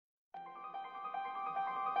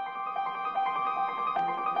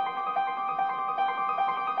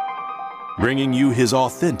bringing you his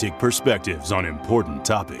authentic perspectives on important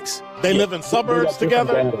topics. They live in suburbs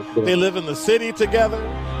together. They live in the city together.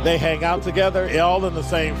 They hang out together, all in the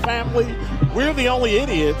same family. We're the only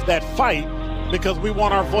idiots that fight because we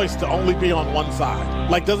want our voice to only be on one side.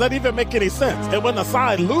 Like, does that even make any sense? And when the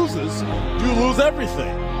side loses, you lose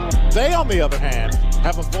everything. They, on the other hand,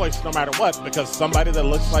 have a voice no matter what because somebody that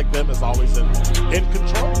looks like them is always in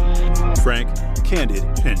control. Frank, candid,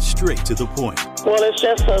 and straight to the point. Well, it's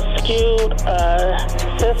just a skewed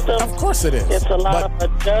system. Of course it is. It's a lot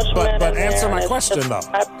of judgment. But answer my question, though.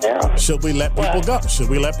 Should we let people go? Should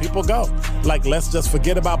we let people go? Like, let's just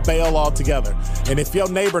forget about bail altogether. And if your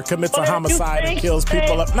neighbor commits a homicide and kills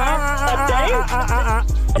people,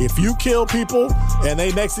 if you kill people and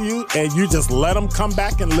they next to you and you just let them come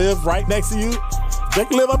back and live right next to you, they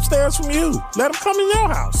can live upstairs from you. Let them come in your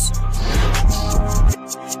house.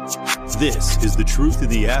 This is The Truth in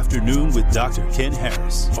the Afternoon with Dr. Ken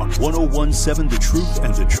Harris on 101.7 The Truth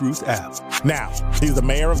and The Truth app. Now, he's the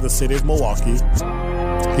mayor of the city of Milwaukee.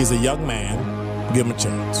 He's a young man. Give him a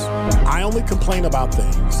chance. I only complain about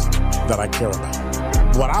things that I care about.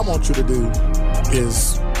 What I want you to do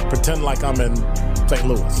is pretend like I'm in St.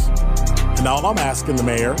 Louis. And all I'm asking the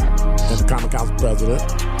mayor and the Common Council president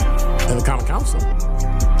and the Common Council,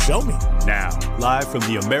 show me. Now, live from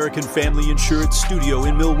the American Family Insurance Studio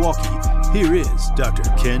in Milwaukee, here is Dr.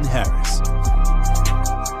 Ken Harris.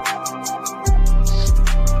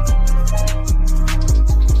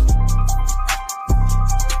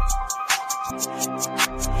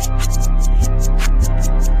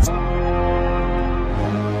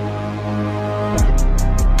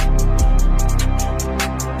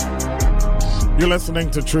 You're listening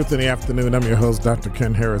to Truth in the Afternoon. I'm your host, Dr.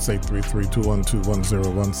 Ken Harris.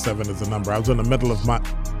 833-212-1017 is the number. I was in the middle of my...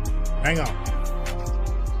 Hang on.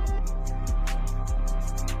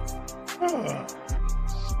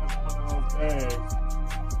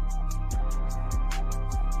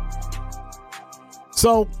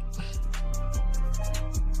 So,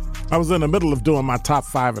 I was in the middle of doing my top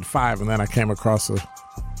 5 at 5, and then I came across a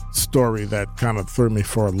story that kind of threw me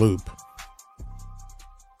for a loop.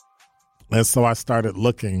 And so I started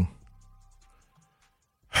looking.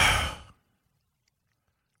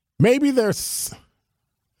 Maybe there's,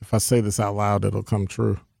 if I say this out loud, it'll come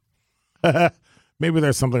true. Maybe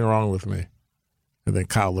there's something wrong with me. And then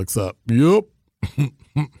Kyle looks up. Yup.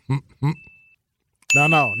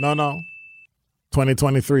 No.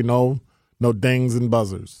 2023, no dings and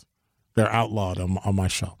buzzers. They're outlawed on my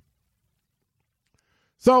show.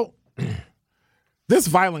 So, this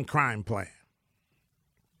violent crime plan.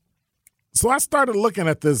 So I started looking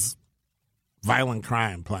at this violent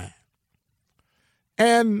crime plan.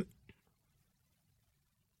 And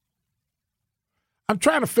I'm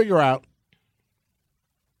trying to figure out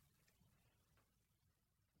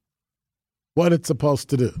what it's supposed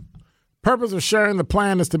to do. Purpose of sharing the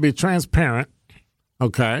plan is to be transparent.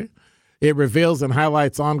 Okay. It reveals and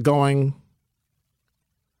highlights ongoing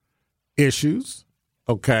issues.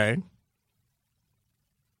 Okay.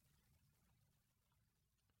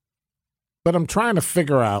 But I'm trying to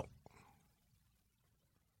figure out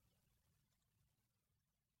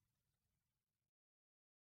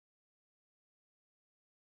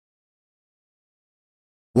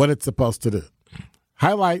what it's supposed to do.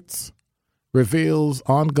 Highlights, reveals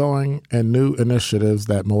ongoing and new initiatives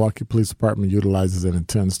that Milwaukee Police Department utilizes and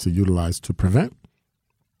intends to utilize to prevent,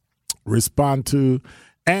 respond to,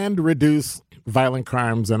 and reduce violent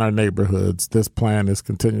crimes in our neighborhoods. This plan is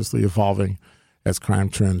continuously evolving as crime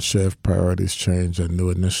trends shift, priorities change, and new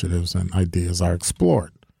initiatives and ideas are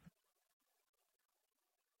explored.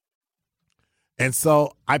 And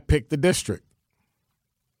so I picked the district,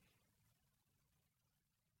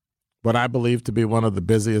 what I believe to be one of the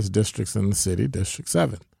busiest districts in the city, District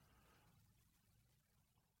 7.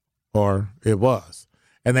 Or it was.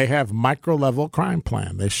 And they have micro-level crime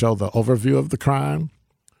plan. They show the overview of the crime,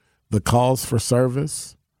 the calls for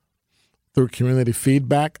service, through community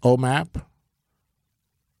feedback, OMAP,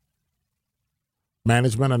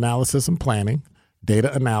 management analysis and planning,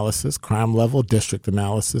 data analysis, crime level district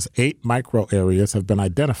analysis. 8 micro areas have been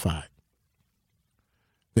identified.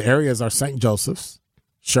 The areas are St. Joseph's,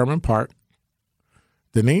 Sherman Park,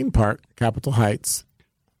 Deneen Park, Capitol Heights,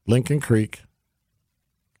 Lincoln Creek,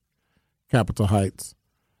 Capitol Heights,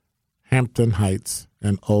 Hampton Heights,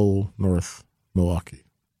 and Old North Milwaukee.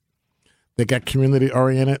 They got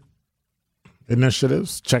community-oriented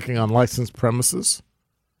initiatives, checking on licensed premises.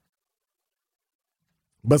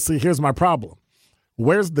 But see, here's my problem.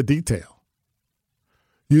 Where's the detail?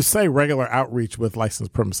 You say regular outreach with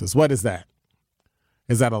licensed premises. What is that?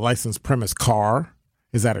 Is that a licensed premise car?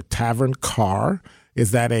 Is that a tavern car?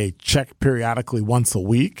 Is that a check periodically once a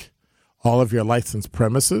week? All of your licensed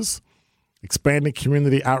premises? Expanding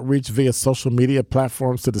community outreach via social media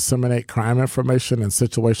platforms to disseminate crime information and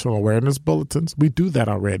situational awareness bulletins? We do that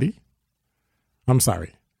already. I'm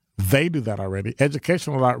sorry. They do that already.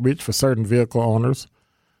 Educational outreach for certain vehicle owners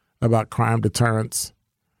about crime deterrence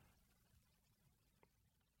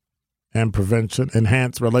and prevention.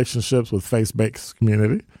 Enhance relationships with faith-based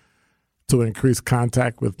community to increase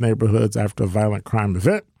contact with neighborhoods after a violent crime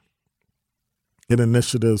event. And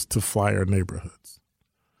initiatives to flyer neighborhoods.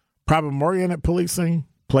 Problem-oriented policing,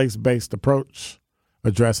 place-based approach,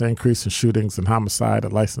 address increase in shootings and homicide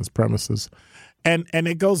at licensed premises. And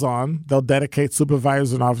it goes on. They'll dedicate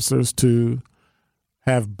supervisors and officers to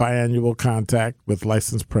have biannual contact with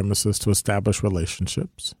licensed premises to establish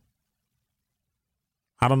relationships.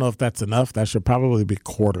 I don't know if that's enough. That should probably be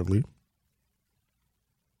quarterly.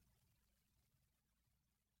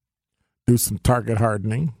 Do some target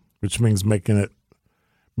hardening, which means making it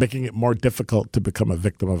more difficult to become a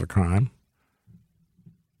victim of a crime.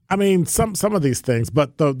 I mean, some of these things,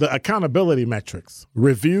 but the accountability metrics,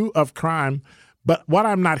 review of crime. But what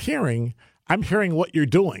I'm not hearing, I'm hearing what you're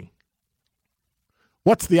doing.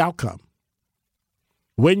 What's the outcome?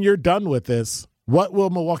 When you're done with this, what will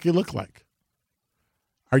Milwaukee look like?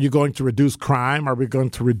 Are you going to reduce crime? Are we going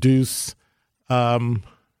to reduce, let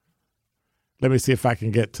me see if I can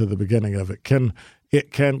get to the beginning of it. Can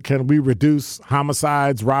we reduce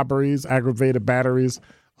homicides, robberies, aggravated batteries,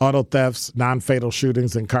 auto thefts, non-fatal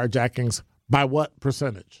shootings, and carjackings by what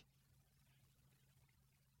percentage?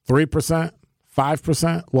 3%?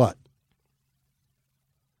 5%? What?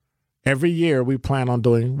 Every year we plan on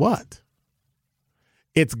doing what?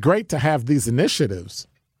 It's great to have these initiatives,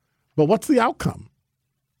 but what's the outcome?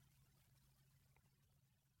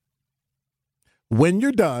 When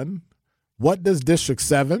you're done, what does District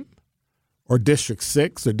 7 or District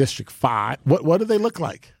 6 or District 5, what do they look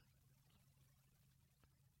like?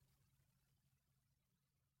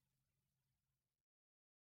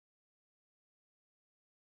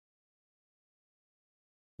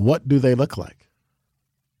 What do they look like?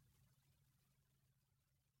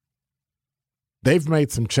 They've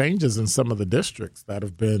made some changes in some of the districts that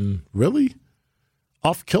have been really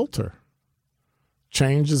off kilter.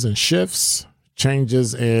 Changes in shifts,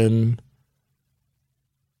 changes in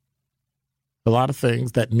a lot of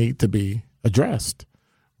things that need to be addressed.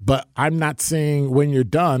 But I'm not seeing when you're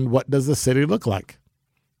done, what does the city look like?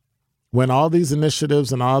 When all these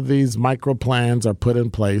initiatives and all these micro plans are put in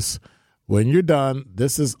place, when you're done,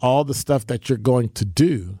 this is all the stuff that you're going to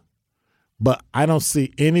do. But I don't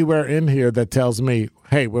see anywhere in here that tells me,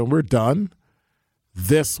 hey, when we're done,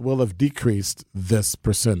 this will have decreased this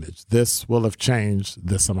percentage. This will have changed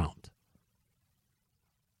this amount.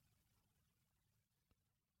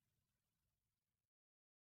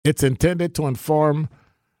 It's intended to inform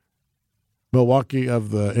Milwaukee of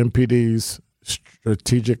the MPD's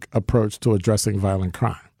strategic approach to addressing violent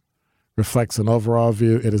crime. Reflects an overall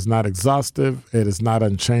view. It is not exhaustive. It is not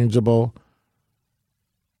unchangeable.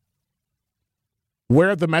 Where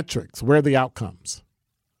are the metrics? Where are the outcomes?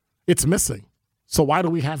 It's missing. So why do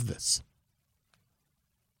we have this?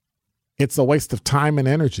 It's a waste of time and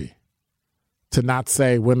energy to not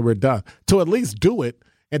say when we're done, to at least do it.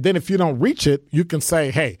 And then if you don't reach it, you can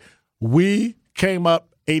say, hey, we came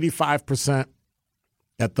up 85%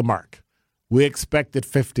 at the mark. We expected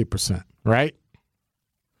 50%, right?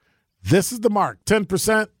 This is the mark,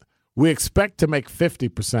 10%. We expect to make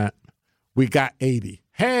 50%. We got 80.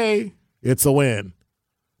 Hey, it's a win.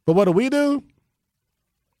 But what do?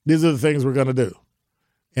 These are the things we're going to do.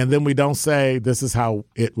 And then we don't say this is how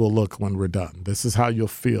it will look when we're done. This is how you'll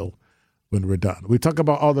feel when we're done. We talk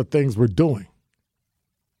about all the things we're doing.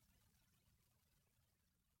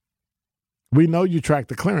 We know you track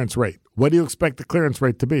the clearance rate. What do you expect the clearance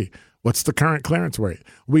rate to be? What's the current clearance rate?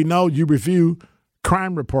 We know you review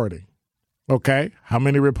crime reporting. Okay, how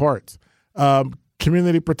many reports?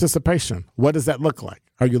 Community participation. What does that look like?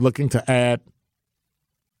 Are you looking to add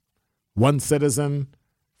one citizen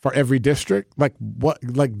for every district? Like what?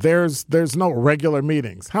 Like there's no regular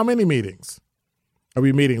meetings. How many meetings? Are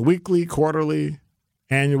we meeting weekly, quarterly,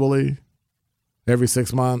 annually, every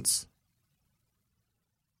 6 months?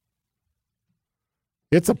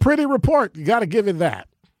 It's a pretty report. You got to give it that.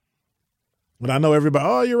 But I know everybody,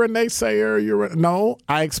 oh, you're a naysayer. No,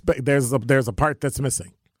 I expect there's a part that's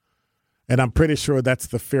missing. And I'm pretty sure that's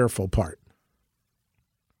the fearful part.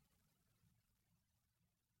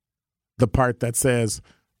 The part that says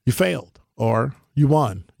you failed or you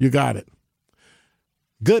won, you got it.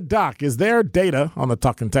 Good Doc, is there data on the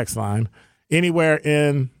talk and text line anywhere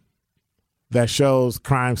in that shows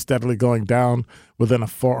crime steadily going down within a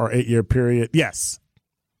 4 or 8 year period? Yes.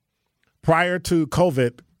 Prior to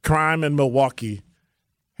COVID, crime in Milwaukee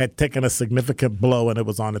had taken a significant blow and it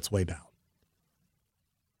was on its way down.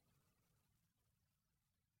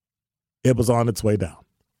 It was on its way down.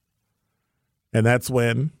 And that's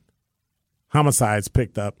when homicides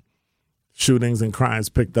picked up, shootings and crimes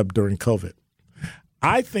picked up during COVID.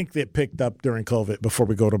 I think they picked up during COVID, before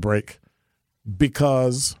we go to break,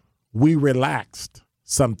 because we relaxed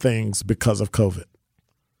some things because of COVID.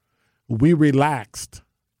 We relaxed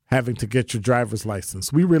having to get your driver's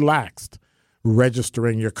license. We relaxed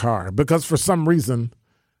registering your car because for some reason,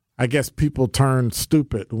 I guess people turned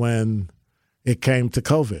stupid when it came to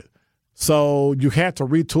COVID. So you had to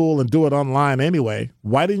retool and do it online anyway.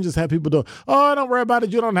 Why didn't you just have people do, oh, don't worry about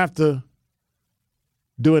it. You don't have to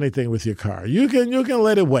do anything with your car. You can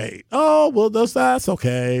let it wait. Oh, well, that's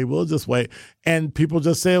okay. We'll just wait. And people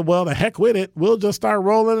just said, well, the heck with it. We'll just start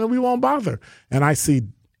rolling and we won't bother. And I see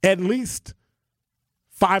at least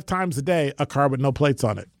 5 times a day a car with no plates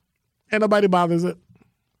on it. And nobody bothers it.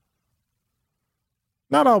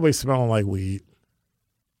 Not always smelling like weed.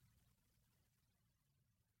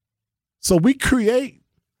 So we create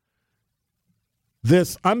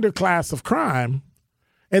this underclass of crime,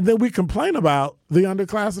 and then we complain about the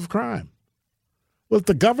underclass of crime. Well, if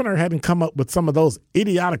the governor hadn't come up with some of those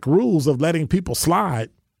idiotic rules of letting people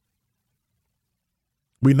slide,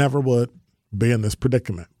 we never would be in this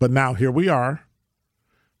predicament. But now here we are.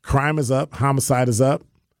 Crime is up. Homicide is up.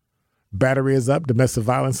 Battery is up. Domestic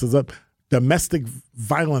violence is up. Domestic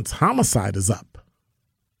violence homicide is up.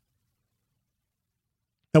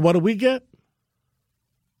 And what do we get?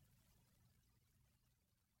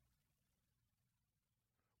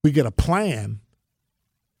 We get a plan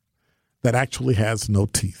that actually has no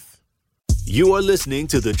teeth. You are listening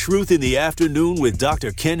to The Truth in the Afternoon with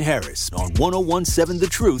Dr. Ken Harris on 1017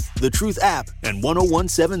 The Truth app, and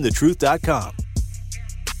 1017thetruth.com.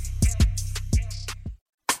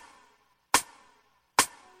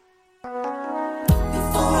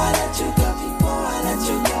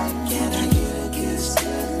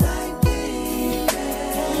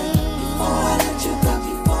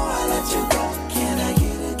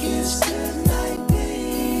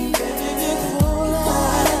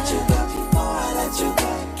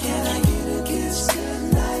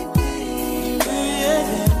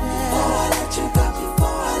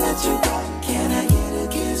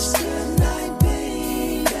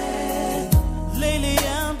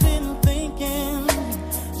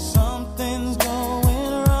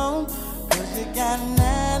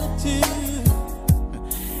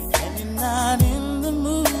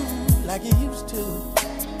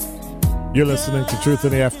 You're listening to Truth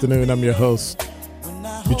in the Afternoon. I'm your host.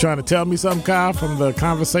 You trying to tell me something, Kyle, from the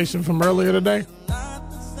conversation from earlier today?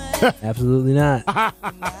 Absolutely not.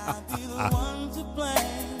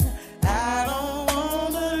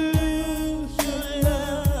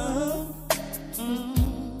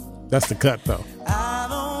 That's the cut, though.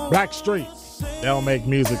 Blackstreet. They don't make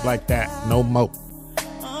music like that no more.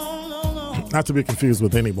 Not to be confused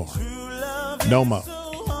with anymore. No more.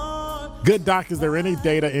 Good Doc, is there any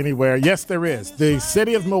data anywhere? Yes, there is. The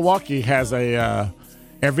city of Milwaukee has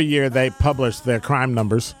every year they publish their crime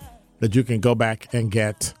numbers that you can go back and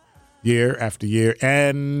get year after year.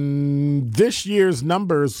 And this year's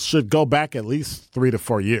numbers should go back at least 3 to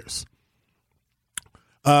 4 years.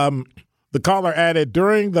 The caller added,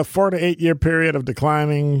 during the 4 to 8 year period of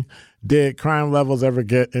declining, did crime levels ever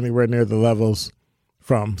get anywhere near the levels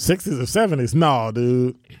from 60s or 70s? No,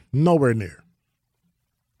 dude, nowhere near.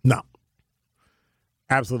 No.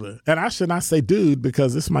 Absolutely. And I should not say dude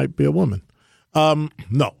because this might be a woman.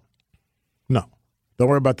 No. Don't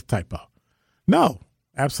worry about the typo. No,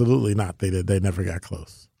 absolutely not. They never got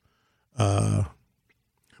close.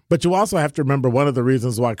 But you also have to remember one of the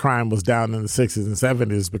reasons why crime was down in the 60s and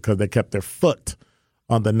 70s is because they kept their foot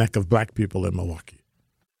on the neck of black people in Milwaukee.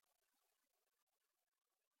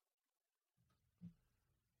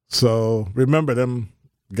 So remember them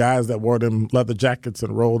guys that wore them leather jackets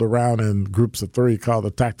and rolled around in groups of 3 called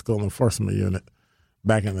the Tactical Enforcement Unit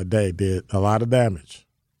back in the day did a lot of damage.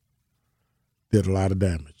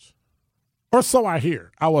 Or so I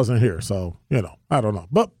hear. I wasn't here, so, I don't know.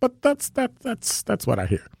 But that's what I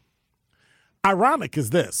hear. Ironic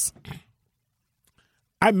is this.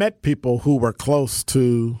 I met people who were close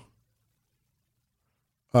to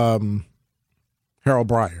Harold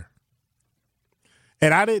Breyer.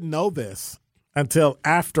 And I didn't know this until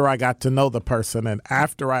after I got to know the person and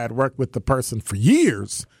after I had worked with the person for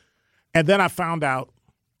years. And then I found out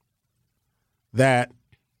that,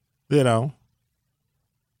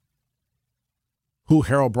 who who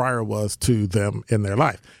Harold Breyer was to them in their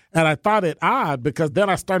life. And I thought it odd because then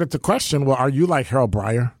I started to question, well, are you like Harold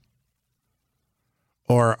Breyer?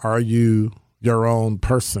 Or are you your own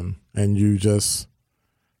person and you just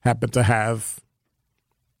happen to have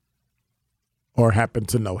or happen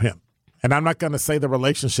to know him? And I'm not going to say the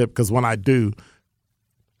relationship because when I do,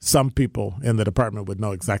 some people in the department would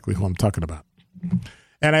know exactly who I'm talking about.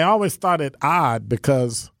 And I always thought it odd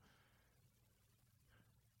because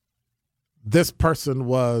this person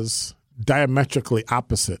was diametrically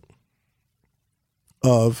opposite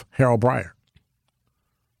of Harold Breyer.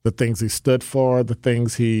 The things he stood for, the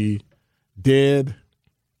things he did.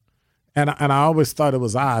 And I always thought it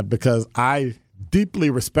was odd because I deeply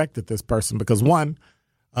respected this person because, one,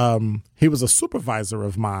 he was a supervisor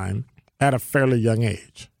of mine at a fairly young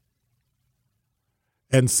age.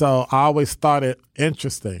 And so I always thought it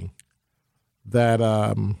interesting that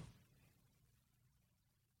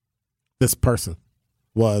this person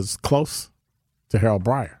was close to Harold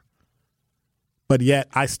Breyer. But yet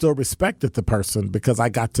I still respected the person because I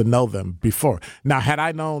got to know them before. Now, had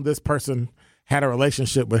I known this person had a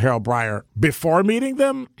relationship with Harold Breyer before meeting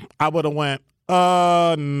them, I would have went,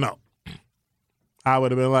 no. I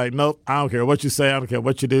would have been like, nope, I don't care what you say. I don't care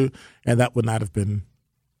what you do. And that would not have been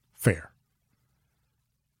fair.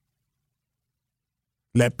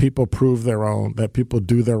 Let people prove their own, let people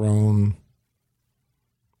do their own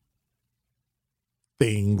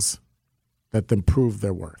things, let them prove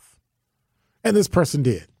their worth. And this person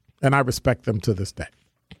did. And I respect them to this day.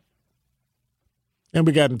 And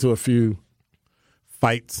we got into a few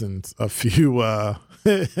fights and a few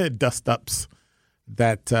dust-ups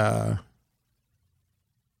that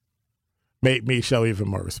made me show even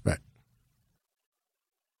more respect.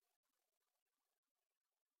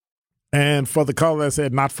 And for the caller that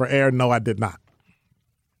said not for air, no, I did not.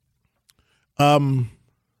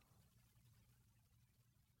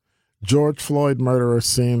 George Floyd murderer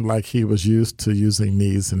seemed like he was used to using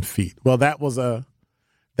knees and feet. Well, that's a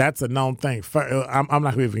known thing. I'm not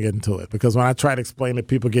going to even get into it because when I try to explain it,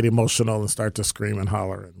 people get emotional and start to scream and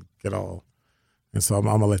holler and get all. And so I'm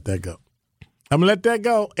going to let that go.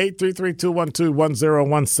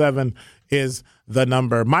 833-212-1017 is the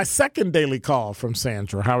number. My second daily call from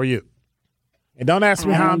Sandra. How are you? And don't ask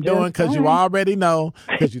me how I'm doing because you already know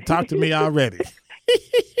because you talked to me already.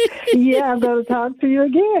 Yeah, I'm going to talk to you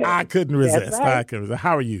again. I couldn't resist. Right. I couldn't resist.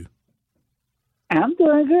 How are you? I'm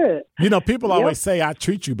doing good. You know, people always say I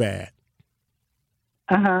treat you bad.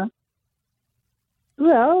 Uh-huh.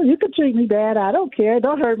 Well, you can treat me bad. I don't care.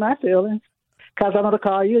 Don't hurt my feelings because I'm going to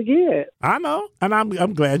call you again. I know, and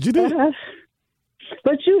I'm glad you did.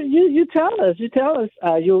 But you tell us. You tell us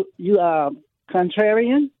you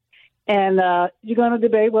contrarian, and you're going to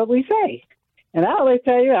debate what we say. And I always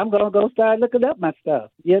tell you, I'm going to go start looking up my stuff,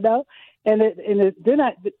 you know? Then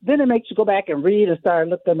it makes you go back and read and start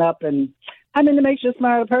looking up. And, I mean, it makes you a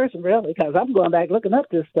smarter person, really, because I'm going back looking up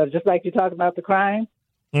this stuff, just like you talking about the crime.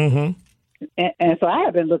 Mm-hmm. And so I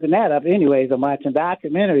have been looking that up anyways. I'm watching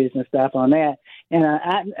documentaries and stuff on that.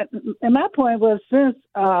 And my point was since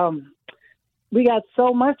we got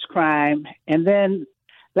so much crime, and then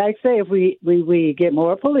like say if we get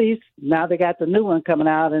more police, now they got the new one coming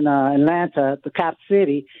out in Atlanta, the Cop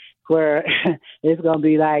City, where it's going to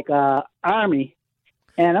be like Army.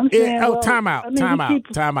 And I'm saying, time out. No, I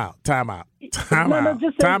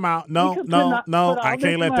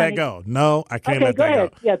can't let that go. No, I can't let that go.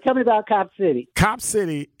 Yeah, tell me about Cop City. Cop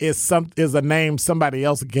City is a name somebody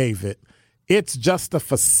else gave it. It's just a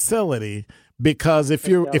facility because if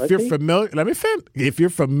you're familiar, if you're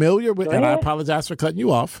familiar with, and I apologize for cutting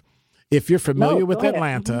you off. If you're familiar with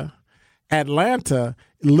Atlanta, Atlanta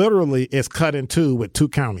literally is cut in two with two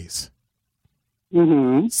counties.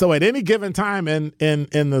 Mm-hmm. So at any given time in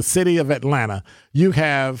the city of Atlanta, you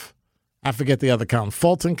have, I forget the other county,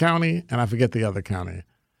 Fulton County, and I forget the other county,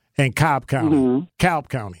 and Cobb County, Cobb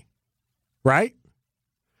County, right?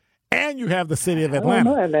 And you have the city of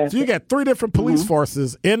Atlanta. So you got three different police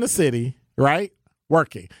forces in the city, right,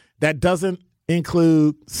 working. That doesn't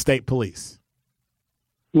include state police.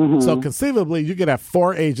 Mm-hmm. So conceivably, you could have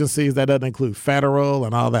four agencies that doesn't include federal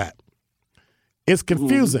and all that. It's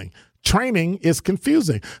confusing. Mm-hmm. Training is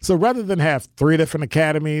confusing. So rather than have three different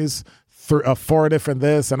academies, four different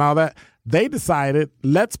this and all that, they decided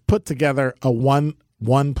let's put together a one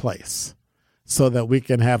place so that we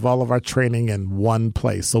can have all of our training in one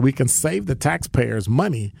place. So we can save the taxpayers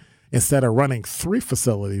money. Instead of running three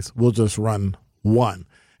facilities, we'll just run one.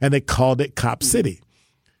 And they called it Cop City.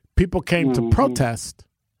 People came to protest,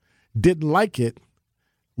 didn't like it.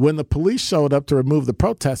 When the police showed up to remove the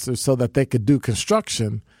protesters so that they could do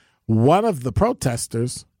construction, one of the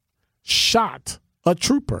protesters shot a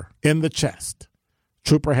trooper in the chest.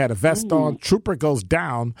 Trooper had a vest on. Trooper goes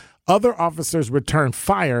down. Other officers return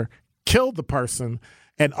fire, killed the person,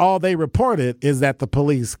 and all they reported is that the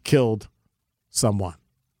police killed someone.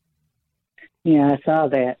 Yeah, I saw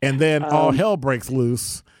that. And then all hell breaks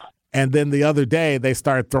loose. And then the other day, they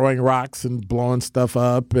start throwing rocks and blowing stuff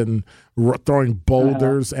up and throwing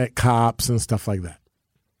boulders at cops and stuff like that.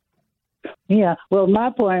 Yeah. Well,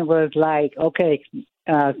 my point was like, okay,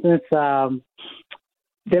 since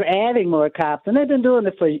they're adding more cops, and they've been doing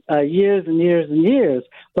it for years and years and years,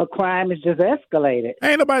 but crime has just escalated.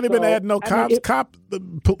 Ain't nobody been adding no cops.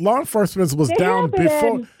 Law enforcement was down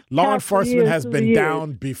before. Law enforcement has been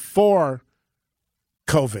down before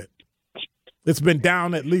COVID. It's been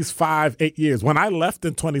down at least 5-8 years. When I left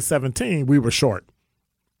in 2017, we were short.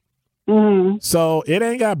 Mm-hmm. So it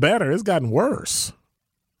ain't got better. It's gotten worse.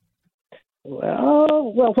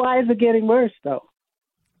 Well, why is it getting worse, though?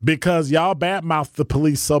 Because y'all badmouth the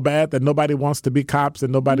police so bad that nobody wants to be cops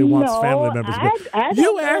and nobody wants family members.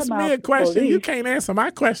 You asked me a question. You can't answer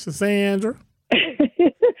my question, Sandra.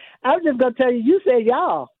 I was just going to tell you, you said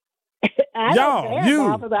y'all. Y'all.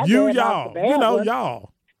 You, y'all. You know, y'all.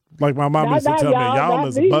 Like my mom used to tell me, y'all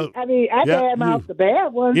is above. I mean, I badmouth the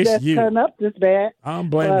bad ones that turn up this bad. I'm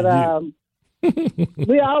blaming you.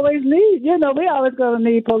 We always need, we always going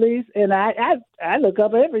to need police. And I look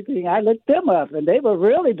up everything. I looked them up, and they were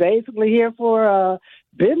really basically here for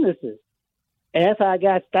businesses. As I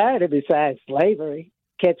got started, besides slavery,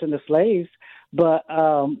 catching the slaves. But,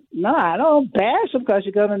 no, I don't bash them because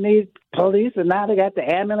you're going to need police, and now they got the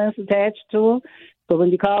ambulance attached to them. So when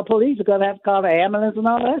you call police, you're going to have to call the ambulance and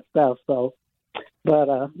all that stuff. So, but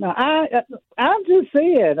no, I'm just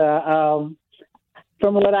saying,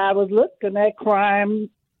 from what I was looking at, crime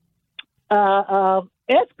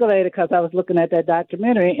escalated because I was looking at that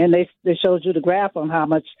documentary, and they showed you the graph on how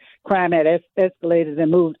much crime had escalated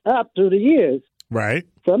and moved up through the years. Right.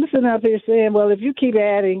 So I'm sitting up here saying, well, if you keep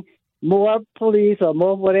adding more police or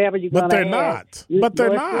more whatever you're going to add. But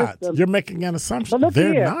they're not. You're making an assumption.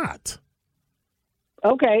 They're not.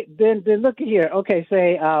 Okay, then look here. Okay,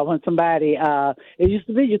 say when somebody, it used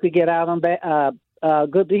to be you could get out on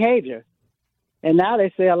good behavior. And now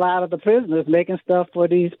they say a lot of the prisoners making stuff for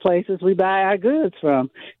these places we buy our goods from,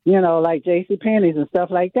 like JCPenney's and stuff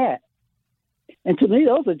like that. And to me,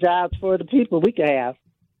 those are jobs for the people we could have.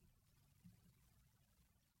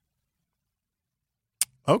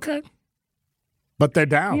 Okay. But they're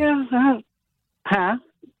down. Yeah. Huh?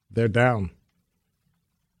 They're down.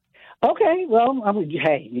 Okay, well,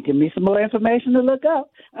 hey, you give me some more information to look up.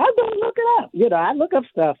 I'll go look it up. I look up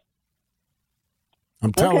stuff.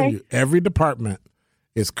 I'm telling you, every department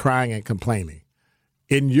is crying and complaining.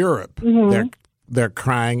 In Europe, they're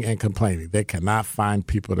crying and complaining. They cannot find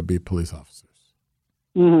people to be police officers.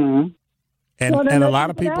 Mm-hmm. And a lot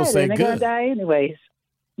of people say, they're good. They're going to die anyways.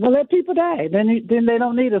 Well, let people die. Then they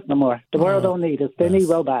don't need us no more. The world don't need us. They need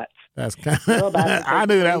robots. That's I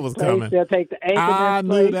knew that was coming. They'll take the I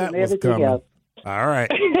knew that was coming. Else. All right.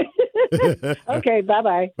 Okay,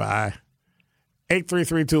 bye-bye. Bye.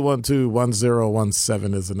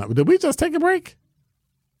 833-212-1017 is the number. Did we just take a break?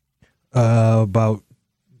 About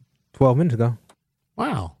 12 minutes ago.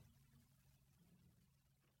 Wow.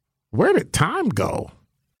 Where did time go?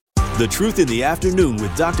 The Truth in the Afternoon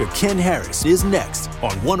with Dr. Ken Harris is next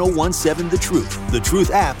on 1017 The Truth, The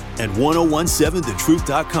Truth app, and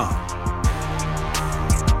 1017thetruth.com.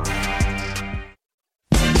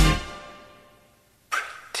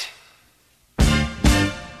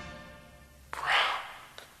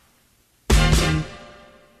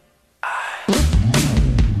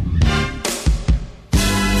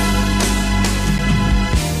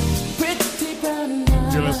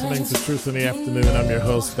 Truth in the Afternoon. I'm your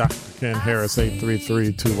host, Dr. Ken Harris.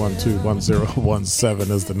 833-212-1017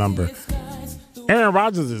 is the number. Aaron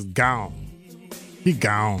Rodgers is gone. He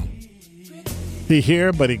gone. He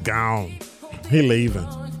here, but he gone. He leaving.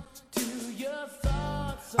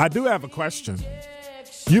 I do have a question.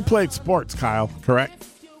 You played sports, Kyle, correct?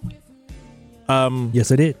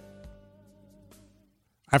 Yes, I did.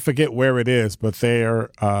 I forget where it is, but there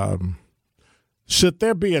should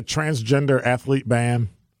there be a transgender athlete ban?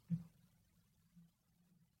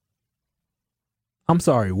 I'm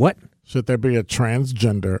sorry, what? Should there be a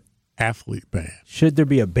transgender athlete ban? Should there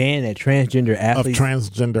be a ban at transgender athletes? Of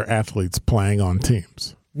transgender athletes playing on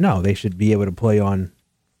teams? No, they should be able to play on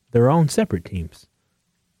their own separate teams.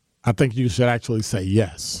 I think you should actually say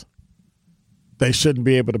yes. They shouldn't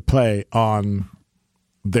be able to play on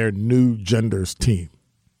their new gender's team.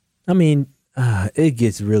 I mean, it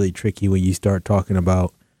gets really tricky when you start talking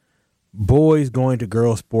about boys going to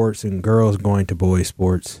girl sports and girls going to boys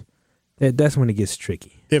sports. That's when it gets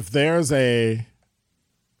tricky. If there's a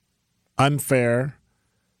unfair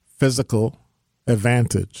physical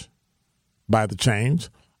advantage by the change,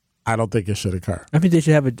 I don't think it should occur. I think they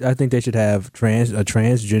should have a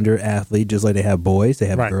transgender athlete, just like they have boys, they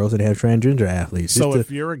have girls, and they have transgender athletes. So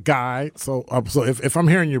if you're a guy, so if I'm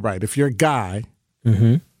hearing you right, if you're a guy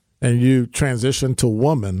mm-hmm. and you transition to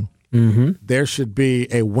woman, mm-hmm. there should be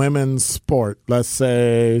a women's sport, let's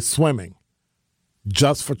say swimming,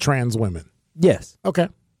 just for trans women. Yes. Okay.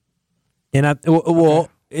 And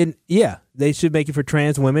they should make it for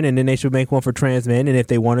trans women, and then they should make one for trans men, and if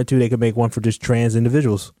they wanted to, they could make one for just trans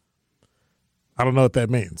individuals. I don't know what that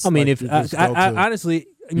means. I mean, if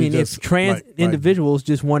trans individuals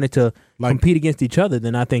just wanted to compete against each other,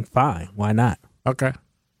 then I think fine. Why not? Okay.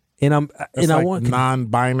 And I want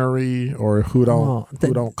non-binary or who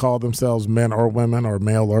don't call themselves men or women or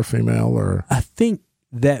male or female or. I think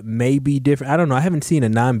that may be different. I don't know. I haven't seen a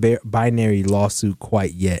non-binary lawsuit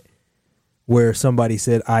quite yet where somebody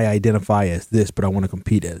said, I identify as this, but I want to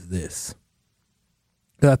compete as this.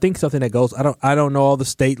 I think something that goes, I don't know all the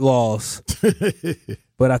state laws,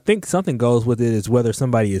 but I think something goes with it is whether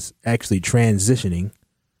somebody is actually transitioning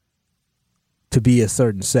to be a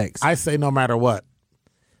certain sex. I say no matter what.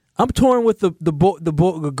 I'm torn with the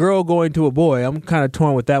girl going to a boy. I'm kind of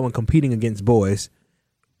torn with that one, competing against boys.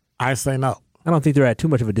 I say no. I don't think they're at too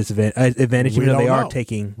much of a disadvantage, even though they are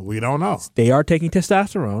taking. We don't know. They are taking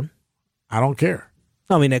testosterone. I don't care.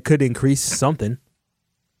 I mean, that could increase something.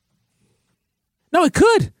 No, it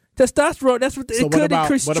could. Testosterone, that's what it could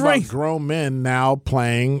increase strength. What about grown men now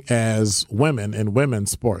playing as women in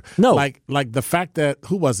women's sport? No. Like the fact that,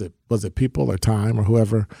 who was it? Was it People or Time or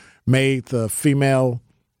whoever made the female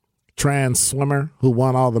trans swimmer who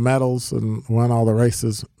won all the medals and won all the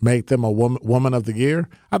races, made them a woman of the year?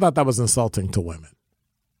 I thought that was insulting to women.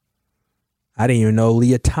 I didn't even know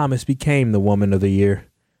Leah Thomas became the woman of the year.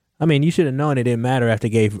 I mean, you should have known it didn't matter after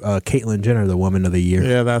they gave Caitlyn Jenner the Woman of the Year.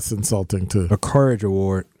 Yeah, that's insulting, too. A Courage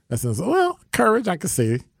Award. Well, courage, I can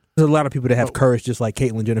see. There's a lot of people that have courage just like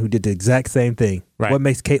Caitlyn Jenner who did the exact same thing. Right. What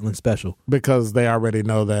makes Caitlyn special? Because they already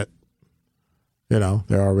know that, they're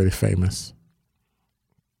already famous.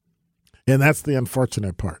 And that's the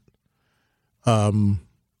unfortunate part.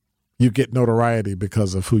 You get notoriety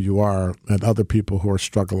because of who you are, and other people who are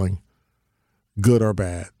struggling, good or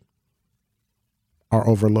bad, are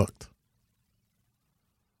overlooked.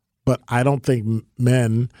 But I don't think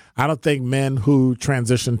men who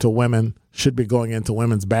transition to women should be going into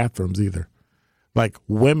women's bathrooms either. Like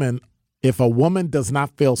women, if a woman does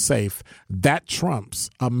not feel safe, that trumps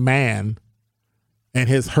a man and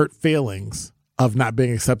his hurt feelings of not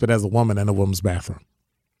being accepted as a woman in a woman's bathroom.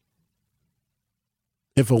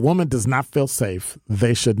 If a woman does not feel safe,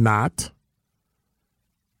 they should not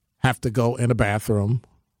have to go in a bathroom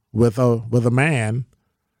with a man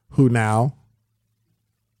who now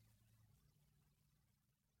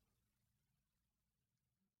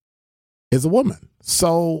is a woman.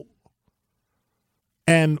 So,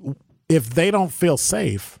 and if they don't feel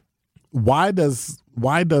safe, why do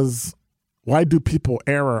people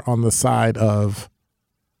err on the side of,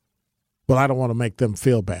 well, I don't want to make them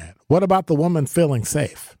feel bad? What about the woman feeling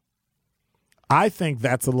safe? I think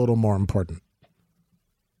that's a little more important.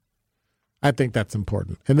 I think that's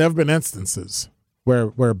important. And there have been instances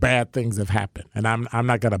where bad things have happened. And I'm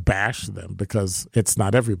not going to bash them because it's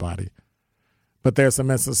not everybody. But there's some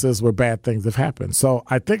instances where bad things have happened. So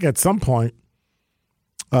I think at some point,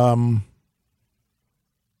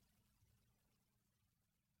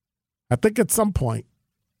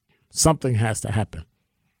 something has to happen.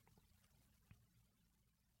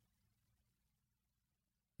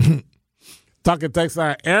 Talking text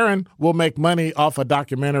line, Aaron will make money off a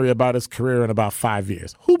documentary about his career in about 5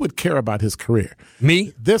 years. Who would care about his career?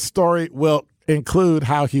 Me? This story will include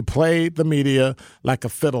how he played the media like a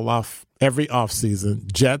fiddle off every offseason.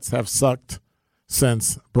 Jets have sucked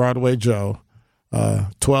since Broadway Joe.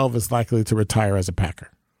 12 is likely to retire as a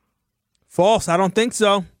Packer. False. I don't think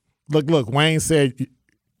so. Look, Wayne said,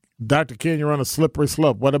 Dr. Ken, you're on a slippery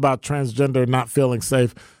slope. What about transgender not feeling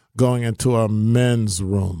safe going into a men's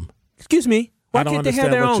room? Excuse me. Why can't they have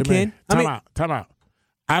their own, Ken? Time out.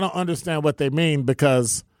 I don't understand what they mean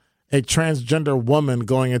because a transgender woman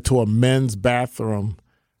going into a men's bathroom.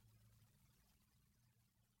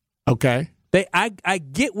 Okay. I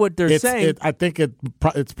get what they're saying. I think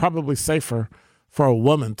it's probably safer for a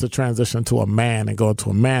woman to transition to a man and go into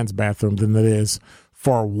a man's bathroom than it is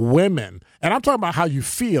for women. And I'm talking about how you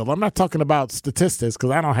feel. I'm not talking about statistics because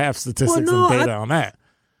I don't have statistics and data on that.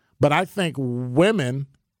 But I think women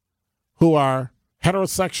who are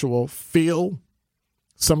heterosexual feel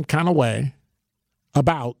some kind of way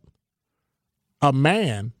about a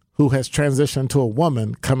man who has transitioned to a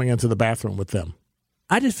woman coming into the bathroom with them.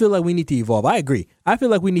 I just feel like we need to evolve. I agree. I feel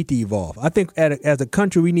like we need to evolve. I think as a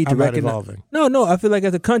country, we need to recognize. Evolving. No. I feel like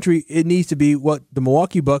as a country, it needs to be what the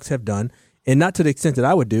Milwaukee Bucks have done, and not to the extent that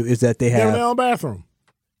I would do, is that they have their own bathroom.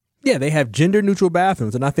 Yeah, they have gender neutral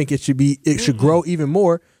bathrooms, and I think it should grow even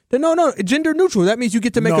more. No, gender neutral. That means you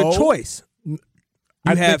get to make a choice.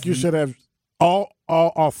 I think you should have all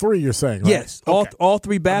three. You're saying, right? Yes, okay. all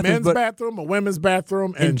three bathrooms. A men's bathroom, a women's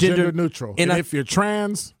bathroom, and gender neutral. And if you're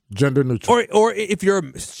trans, gender neutral. Or if you're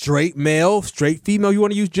straight male, straight female, you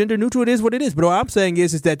want to use gender neutral, it is what it is. But what I'm saying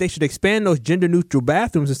is that they should expand those gender neutral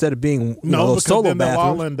bathrooms instead of being because solo then bathrooms. They'll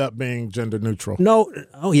all end up being gender neutral. No,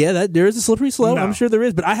 there is a slippery slope. No. I'm sure there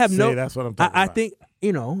is, but I have that's what I'm talking about.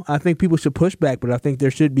 I think people should push back, but I think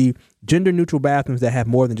there should be gender neutral bathrooms that have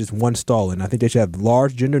more than just one stall, and I think they should have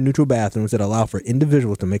large gender neutral bathrooms that allow for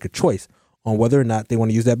individuals to make a choice on whether or not they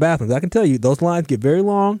want to use that bathroom. I can tell you those lines get very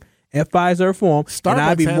long at Fiserv Forum, and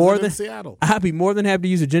I'd be more than happy to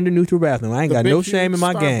use a gender neutral bathroom. I ain't got no shame in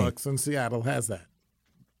my game. Starbucks in Seattle has that.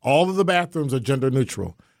 All of the bathrooms are gender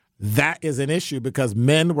neutral. That is an issue because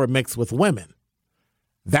men were mixed with women.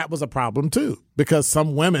 That was a problem too, because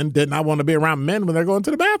some women did not want to be around men when they're going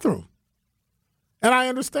to the bathroom. And I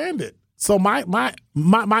understand it. So my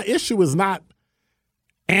issue is not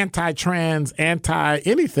anti-trans,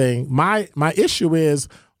 anti-anything. My issue is,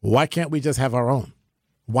 why can't we just have our own?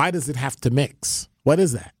 Why does it have to mix? What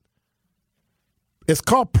is that? It's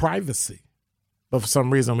called privacy. But for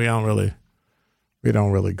some reason we don't really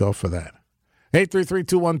go for that.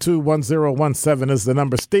 833-212-1017 is the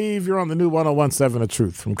number. Steve, you're on the new 1017 The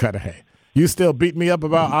Truth from Cudahy. You still beat me up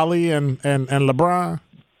about Ali and LeBron?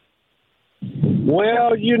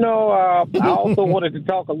 Well, I also wanted to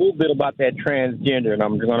talk a little bit about that transgender, and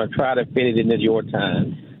I'm going to try to fit it into your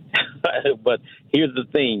time. But here's the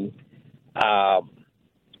thing. I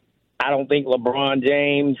don't think LeBron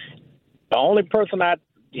James, the only person I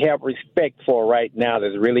have respect for right now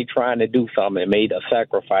that's really trying to do something and made a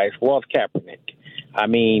sacrifice was Kaepernick. I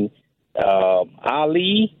mean,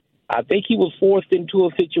 Ali, I think he was forced into a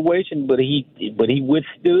situation, but he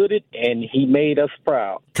withstood it and he made us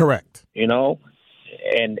proud. Correct. And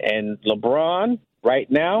LeBron right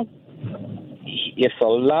now, it's a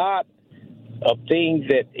lot of things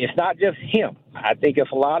that it's not just him. I think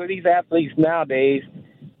it's a lot of these athletes nowadays.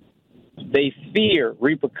 They fear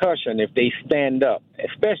repercussion if they stand up,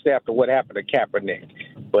 especially after what happened to Kaepernick.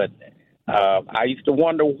 But I used to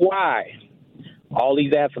wonder why all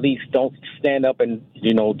these athletes don't stand up and,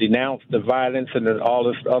 denounce the violence and all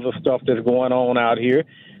this other stuff that's going on out here.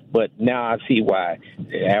 But now I see why.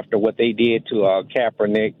 After what they did to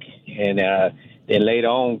Kaepernick and then later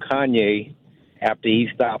on Kanye, after he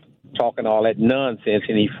stopped talking all that nonsense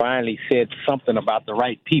and he finally said something about the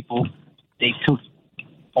right people, they took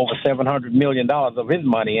over $700 million of his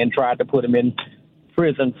money and tried to put him in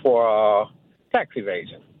prison for tax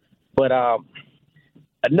evasion. But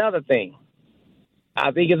another thing,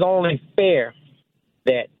 I think it's only fair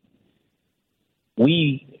that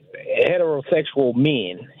we heterosexual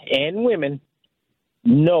men and women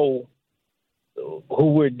know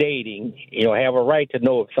who we're dating, have a right to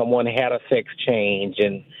know if someone had a sex change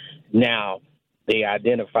and now they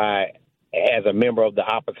identify as a member of the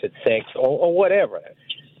opposite sex or whatever.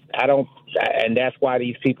 And that's why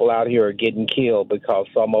these people out here are getting killed, because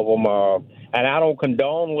some of them are, and I don't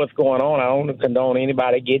condone what's going on. I don't condone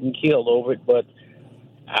anybody getting killed over it, but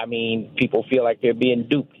I mean, people feel like they're being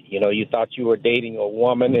duped. You thought you were dating a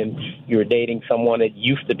woman and you were dating someone that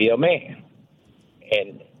used to be a man.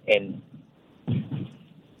 And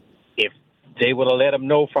if they would have let them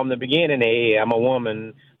know from the beginning, hey, I'm a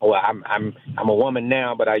woman, or I'm a woman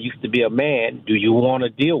now, but I used to be a man. Do you want to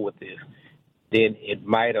deal with this? Then it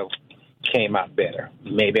might have came out better.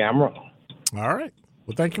 Maybe I'm wrong. All right.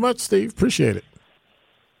 Well, thank you much, Steve. Appreciate it.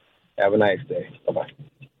 Have a nice day. Bye-bye.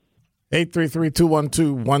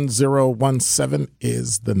 833-212-1017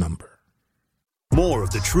 is the number. More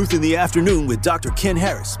of The Truth in the Afternoon with Dr. Ken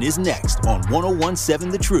Harris is next on 1017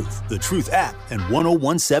 The Truth, The Truth app, and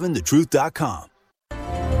 1017thetruth.com.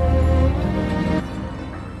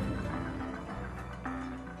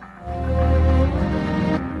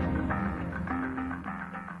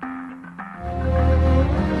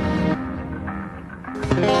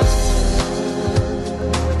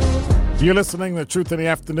 You're listening to The Truth in the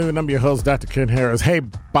Afternoon. I'm your host, Dr. Ken Harris. Hey,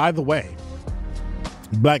 by the way,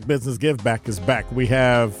 Black Business Give Back is back. We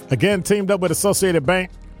have, again, teamed up with Associated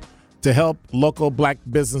Bank to help local black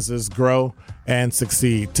businesses grow and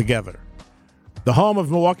succeed together. The home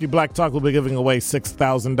of Milwaukee Black Talk will be giving away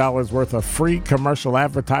 $6,000 worth of free commercial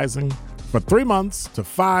advertising for 3 months to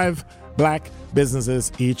 5 black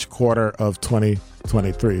businesses each quarter of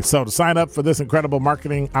 2023. So to sign up for this incredible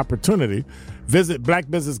marketing opportunity, visit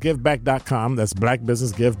blackbusinessgiveback.com. That's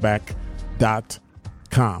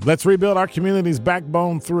blackbusinessgiveback.com. Let's rebuild our community's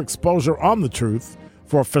backbone through exposure on the truth.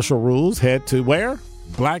 For official rules, head to where?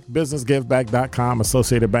 blackbusinessgiveback.com.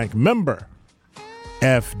 Associated Bank member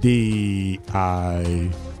FDIC.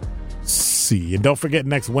 And don't forget,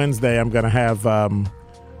 next Wednesday, I'm going to have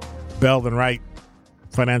Bell and Wright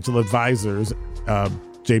financial advisors,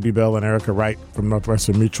 J.B. Bell and Erica Wright from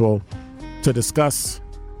Northwestern Mutual, to discuss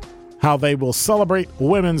how they will celebrate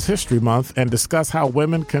Women's History Month and discuss how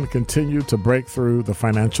women can continue to break through the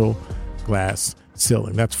financial glass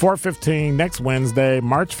ceiling. That's 4:15 next Wednesday,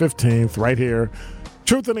 March 15th, right here.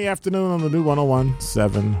 Truth in the Afternoon on the new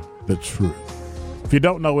 101.7 The Truth. If you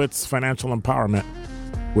don't know, it's financial empowerment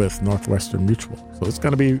with Northwestern Mutual. So it's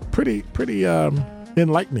going to be pretty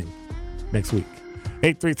enlightening next week.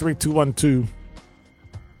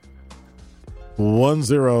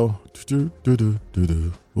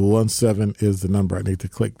 833-212-17 is the number. I need to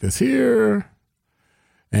click this here.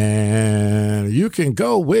 And you can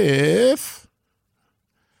go with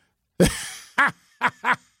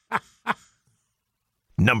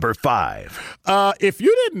Number 5. If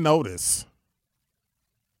you didn't notice,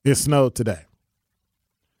 it snowed today.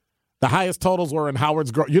 The highest totals were in Howard's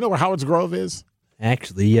Grove. You know where Howard's Grove is?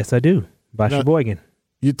 Actually, yes, I do. By Sheboygan.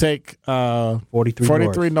 You take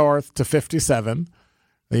 43 north to 57.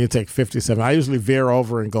 Then you take 57. I usually veer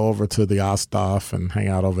over and go over to the Osthoff and hang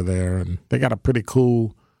out over there. And they got a pretty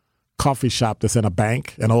cool coffee shop that's in a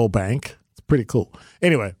bank, an old bank. It's pretty cool.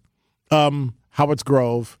 Anyway, Howard's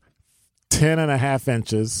Grove, 10.5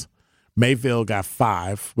 inches. Mayville got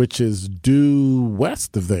 5, which is due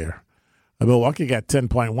west of there. Milwaukee got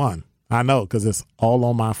 10.1. I know, because it's all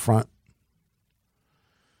on my front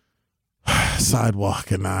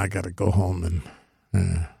sidewalk, and now I got to go home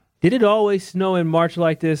and. Did it always snow in March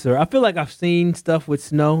like this? Or I feel like I've seen stuff with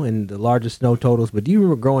snow and the largest snow totals, but do you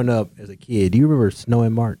remember growing up as a kid? Do you remember snow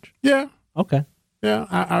in March? Yeah. Okay.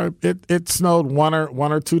 Yeah, it snowed one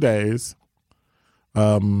or 2 days.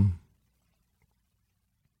 In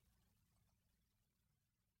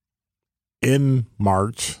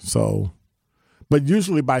March, so, but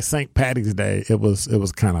usually by St. Patty's Day, it was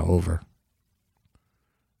kind of over.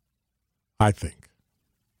 I think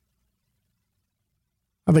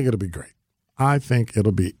it'll be great. I think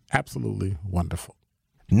it'll be absolutely wonderful.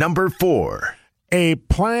 Number 4. A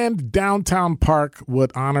planned downtown park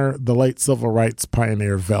would honor the late civil rights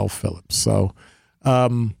pioneer Vel Phillips. So, a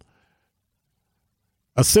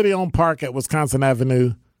city-owned park at Wisconsin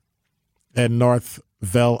Avenue and North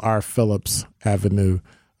Vel R. Phillips Avenue.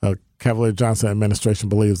 Cavalier Johnson administration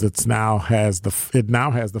believes it now has the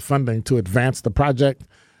funding to advance the project,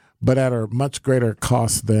 but at a much greater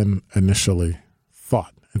cost than initially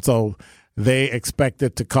thought. And so they expect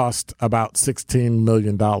it to cost about $16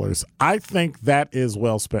 million. I think that is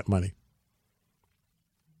well spent money.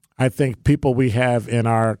 I think people we have in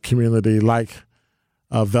our community like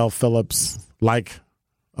Vel Phillips, like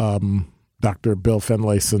Dr. Bill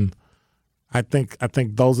Finlayson, I think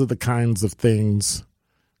those are the kinds of things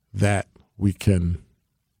that we can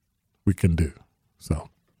do. So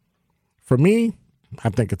for me, I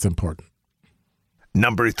think it's important.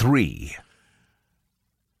 Number 3.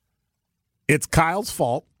 It's Kyle's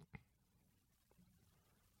fault,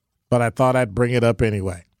 but I thought I'd bring it up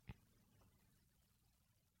anyway.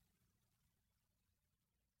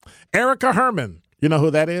 Erica Herman, you know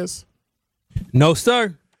who that is? No,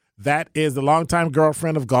 sir. That is the longtime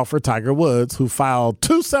girlfriend of golfer Tiger Woods, who filed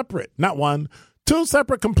two separate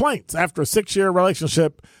complaints after a 6-year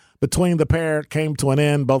relationship between the pair came to an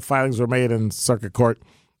end. Both filings were made in circuit court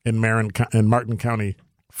in Martin County,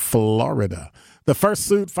 Florida. The first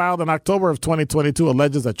suit, filed in October of 2022,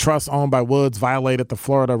 alleges a trust owned by Woods violated the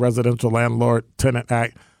Florida Residential Landlord-Tenant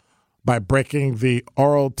Act by breaking the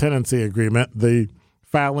oral tenancy agreement. The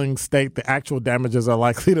filings state the actual damages are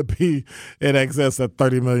likely to be in excess of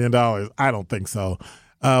 $30 million. I don't think so.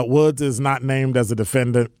 Woods is not named as a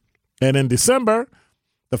defendant. And in December,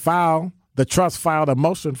 the trust filed a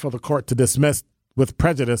motion for the court to dismiss with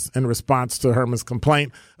prejudice in response to Herman's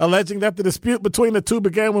complaint, alleging that the dispute between the two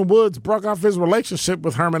began when Woods broke off his relationship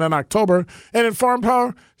with Herman in October and informed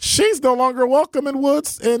her she's no longer welcome in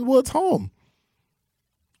Woods' home.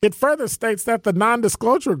 It further states that the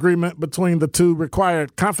non-disclosure agreement between the two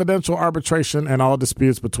required confidential arbitration in all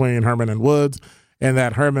disputes between Herman and Woods, and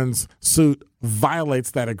that Herman's suit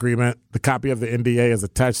violates that agreement. The copy of the NDA is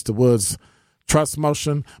attached to Woods' trust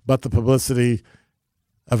motion, but the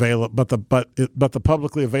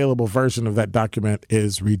publicly available version of that document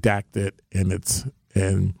is redacted, and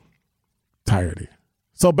entirety.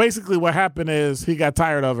 So basically what happened is he got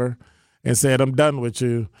tired of her and said, I'm done with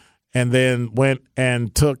you, and then went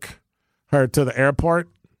and took her to the airport.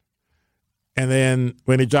 And then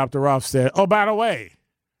when he dropped her off, said, oh, by the way,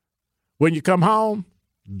 when you come home,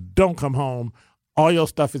 don't come home. All your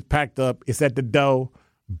stuff is packed up. It's at the door.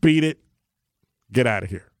 Beat it. Get out of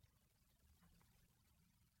here.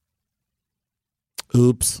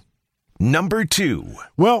 Oops. Number 2.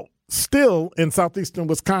 Well, still in southeastern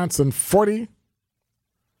Wisconsin,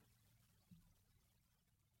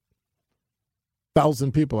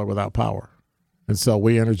 40,000 people are without power. And so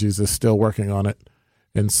We Energies is still working on it.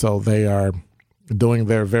 And so they are doing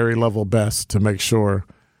their very level best to make sure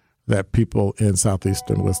that people in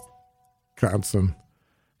southeastern Wisconsin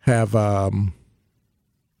have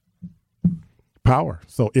power.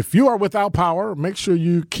 So if you are without power, make sure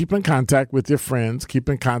you keep in contact with your friends, keep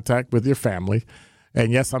in contact with your family.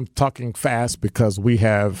 And yes, I'm talking fast because we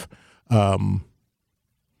have a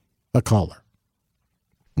caller.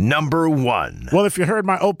 Number 1. Well, if you heard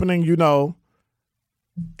my opening, you know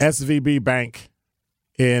SVB Bank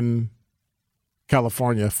in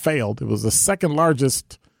California failed. It was the second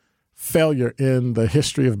largest failure in the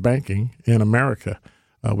history of banking in America.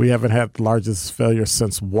 We haven't had the largest failure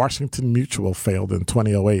since Washington Mutual failed in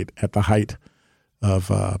 2008 at the height of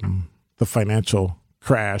the financial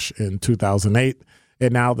crash in 2008.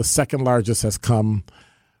 And now the second largest has come.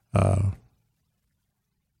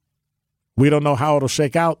 We don't know how it'll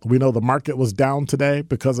shake out. We know the market was down today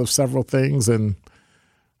because of several things, and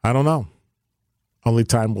I don't know. Only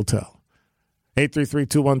time will tell.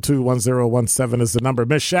 833-212-1017 is the number.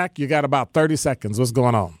 Miss Shack, you got about 30 seconds. What's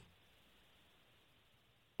going on?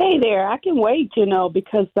 Hey there, I can wait,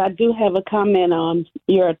 because I do have a comment on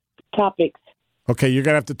your topics. Okay, you're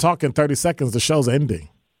going to have to talk in 30 seconds. The show's ending.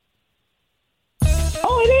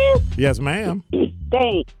 Oh, it is? Yes, ma'am.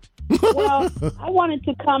 Thanks. Well, I wanted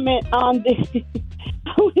to comment on this.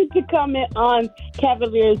 I wanted to comment on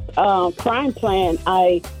Cavalier's crime plan.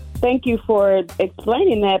 I thank you for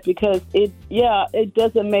explaining that because it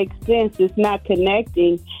doesn't make sense. It's not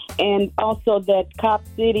connecting. And also that Cop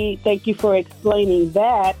City, thank you for explaining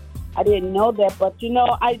that. I didn't know that. But,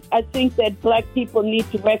 I think that black people need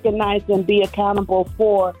to recognize and be accountable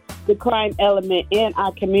for the crime element in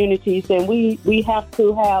our communities. And we have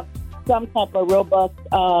to have some type of robust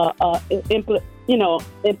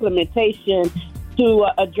implementation to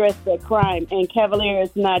address that crime. And Cavalier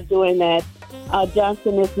is not doing that.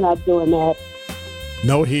 Johnson is not doing that.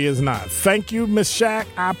 No, he is not. Thank you, Miss Shack.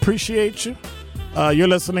 I appreciate you. You're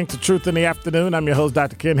listening to Truth in the Afternoon. I'm your host,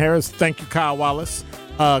 Dr. Ken Harris. Thank you, Kyle Wallace.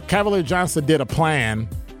 Cavalier Johnson did a plan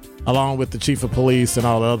along with the chief of police and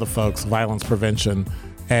all the other folks, violence prevention,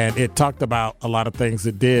 and it talked about a lot of things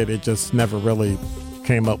it did. It just never really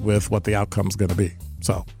came up with what the outcome's going to be.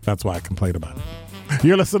 So that's why I complained about it.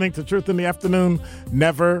 You're listening to Truth in the Afternoon.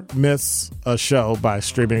 Never miss a show by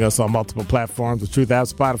streaming us on multiple platforms. The Truth app,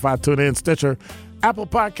 Spotify, TuneIn, Stitcher, Apple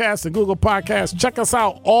Podcasts, and Google Podcasts. Check us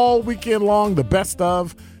out all weekend long, the best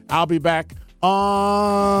of. I'll be back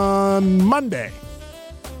on Monday,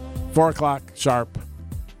 4 o'clock sharp.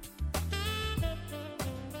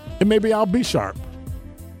 And maybe I'll be sharp.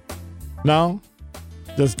 No?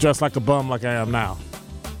 Just dressed like a bum like I am now.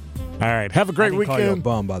 All right. Have a great weekend. I didn't call you a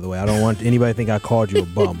bum, by the way. I don't want anybody to think I called you a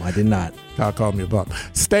bum. I did not. Kyle called me a bum.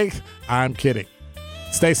 I'm kidding.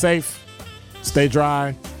 Stay safe. Stay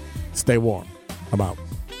dry. Stay warm. I'm out.